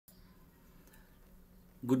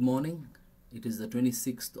Good morning. It is the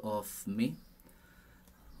 26th of May.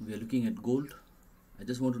 We are looking at gold. I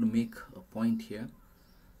just wanted to make a point here.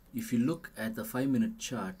 If you look at the 5-minute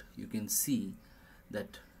chart, you can see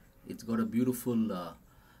that it's got a beautiful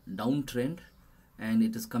downtrend and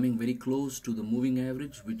it is coming very close to the moving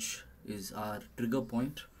average, which is our trigger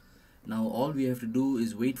point. Now all we have to do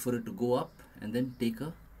is wait for it to go up and then take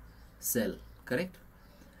a sell, correct?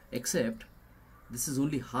 Except this is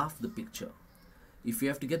only half the picture. If we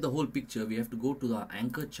have to get the whole picture, we have to go to the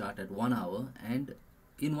anchor chart at 1 hour, and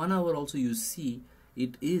in 1 hour also you see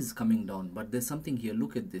it is coming down, but there's something here.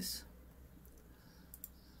 Look at this.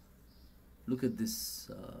 Look at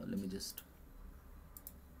this. Let me just.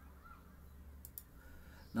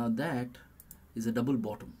 Now that is a double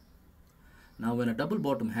bottom. Now when a double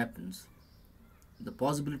bottom happens, the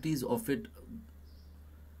possibilities of it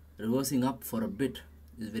reversing up for a bit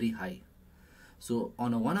is very high. So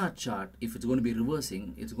on a 1 hour chart, if it's going to be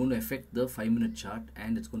reversing, it's going to affect the 5-minute chart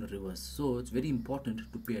and it's going to reverse. So it's very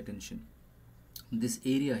important to pay attention. This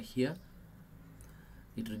area here,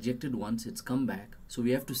 it rejected once, it's come back. So we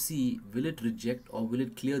have to see, will it reject or will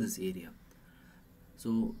it clear this area?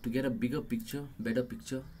 So to get a bigger picture, better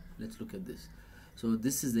picture, let's look at this. So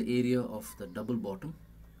this is the area of the double bottom,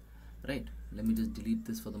 right? Let me just delete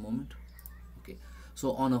this for the moment. Okay.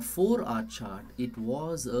 So on a 4-hour chart, it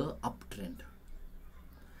was a uptrend.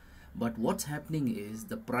 But what's happening is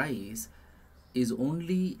the price is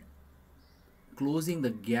only closing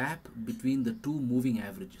the gap between the two moving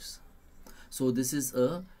averages. So this is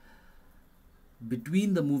a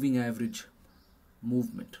between the moving average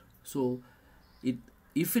movement. So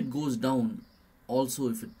if it goes down,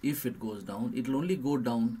 also if it goes down, it will only go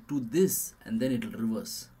down to this and then it will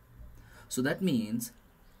reverse. So that means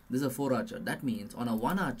this is a 4-hour chart. That means on a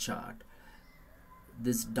 1-hour chart,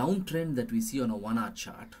 this downtrend that we see on a 1-hour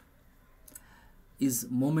chart is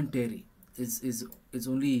momentary. It's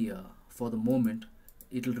only for the moment.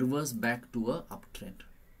 It will reverse back to a uptrend,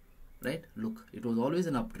 right? Look, it was always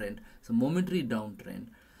an uptrend. It's a momentary downtrend.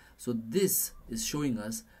 So this is showing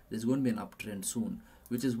us there's going to be an uptrend soon,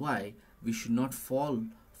 which is why we should not fall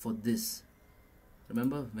for this.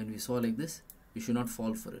 Remember, when we saw like this, we should not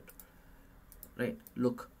fall for it, right?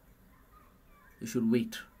 Look, you should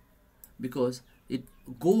wait, because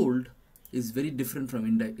gold is very different from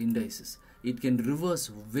indices. It can reverse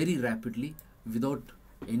very rapidly without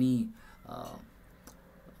any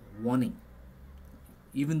warning.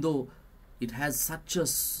 Even though it has such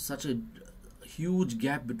a huge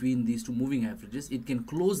gap between these two moving averages, it can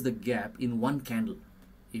close the gap in one candle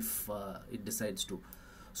if it decides to.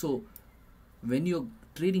 So when you're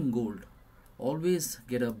trading gold, always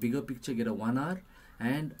get a bigger picture, get a 1 hour,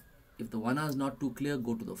 and if the 1 hour is not too clear,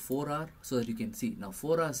 go to the 4 hour so that you can see. Now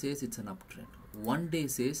 4 hour says it's an uptrend. 1 day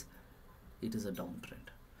says it is a downtrend.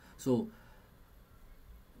 So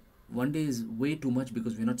 1 day is way too much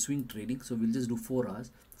because we're not swing trading, so we'll just do 4 hours.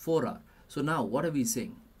 4 hour. So now what are we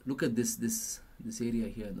saying? Look at this area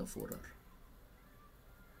here in the 4 hour.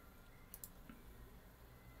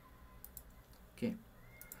 Okay.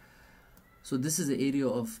 So this is the area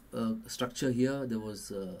of structure here. There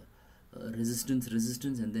was resistance,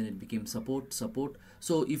 and then it became support.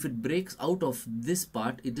 So if it breaks out of this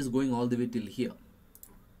part, it is going all the way till here,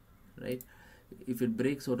 right? If it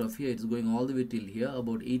breaks out of here, it's going all the way till here,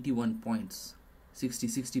 about 81 points,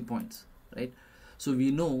 60 points, right? So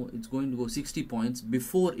we know it's going to go 60 points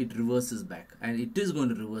before it reverses back, and it is going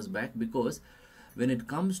to reverse back because when it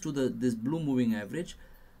comes to this blue moving average,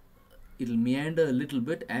 it will meander a little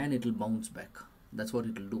bit and it will bounce back. That's what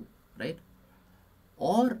it will do, right?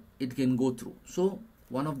 Or it can go through. So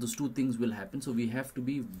one of those two things will happen. So we have to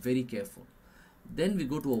be very careful. Then we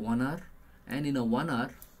go to a 1 hour, and in a 1 hour,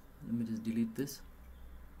 let me just delete this.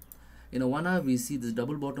 In a 1 hour, we see this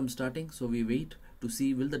double bottom starting. So we wait to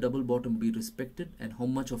see, will the double bottom be respected and how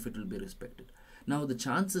much of it will be respected. Now the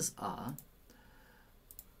chances are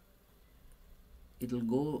it will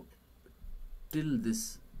go till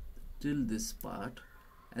this part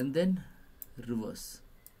and then reverse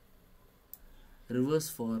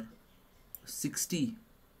for 60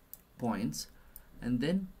 points and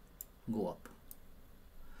then go up.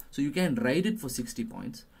 So you can ride it for 60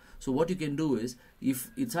 points. So what you can do is,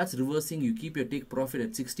 if it starts reversing, you keep your take profit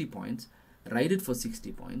at 60 points, ride it for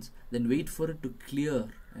 60 points, then wait for it to clear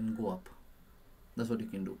and go up. That's what you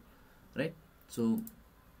can do, right? So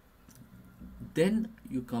then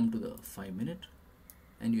you come to the 5-minute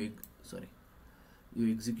and you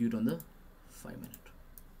execute on the 5-minute.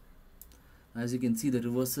 As you can see, the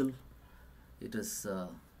reversal, it is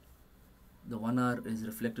the 1 hour is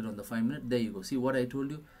reflected on the 5-minute. There you go. See what I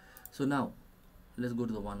told you? So now let's go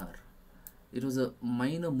to the 1 hour. it was a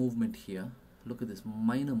minor movement here. Look at this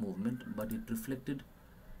minor movement, but it reflected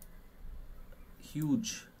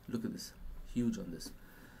huge. Look at this, huge on this.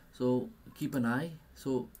 So keep an eye.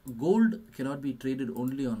 So gold cannot be traded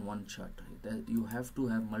only on one chart. You have to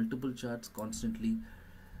have multiple charts constantly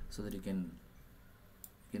so that you can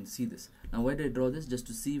see this. Now why did I draw this? Just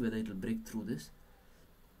to see whether it will break through this,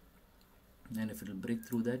 and if it will break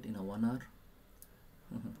through that in a 1 hour,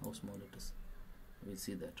 how small it is, we'll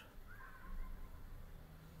see that.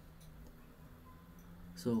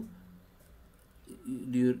 So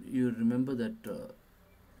do you remember that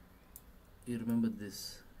you remember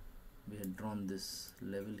this, we had drawn this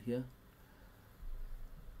level here,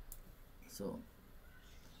 so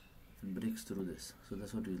it breaks through this, so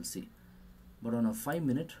that's what we will see. But on a 5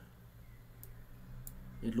 minute,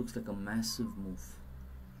 it looks like a massive move.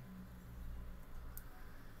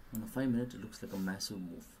 On a 5 minute, it looks like a massive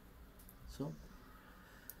move. So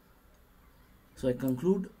I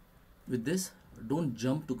conclude with this: don't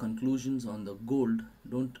jump to conclusions on the gold.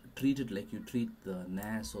 Don't treat it like you treat the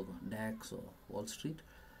NAS or DAX or Wall Street.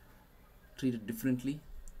 Treat it differently.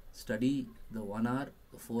 Study the 1 hour,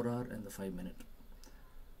 the 4 hour, and the 5 minute.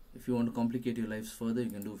 If you want to complicate your lives further, you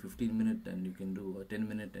can do 15 minute, and you can do a 10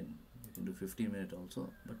 minute, and you can do 15 minute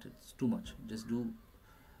also, but it's too much. Just do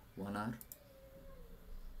 1 hour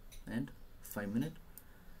and 5 minute.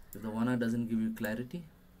 If the 1 hour doesn't give you clarity,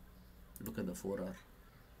 look at the 4 hour.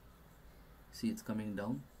 See, it's coming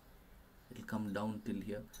down. It will come down till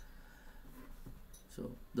here.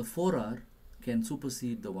 So the 4 hour can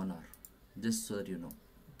supersede the 1 hour, just so that you know.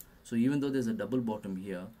 So even though there's a double bottom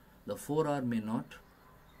here, the 4 hour may not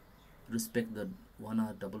respect the 1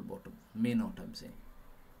 hour double bottom. May not, I'm saying.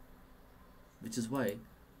 Which is why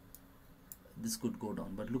this could go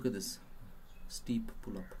down. But look at this steep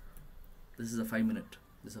pull up. This is a 5 minute.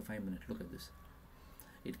 This is a 5 minute. Look at this.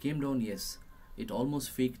 It came down, yes. It almost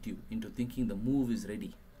faked you into thinking the move is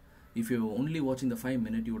ready. If you were only watching the 5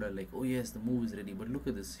 minute, you would have like, oh yes, the move is ready. But look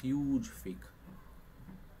at this huge fake.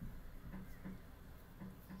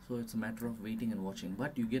 So it's a matter of waiting and watching.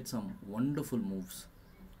 But you get some wonderful moves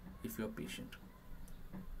if you're patient.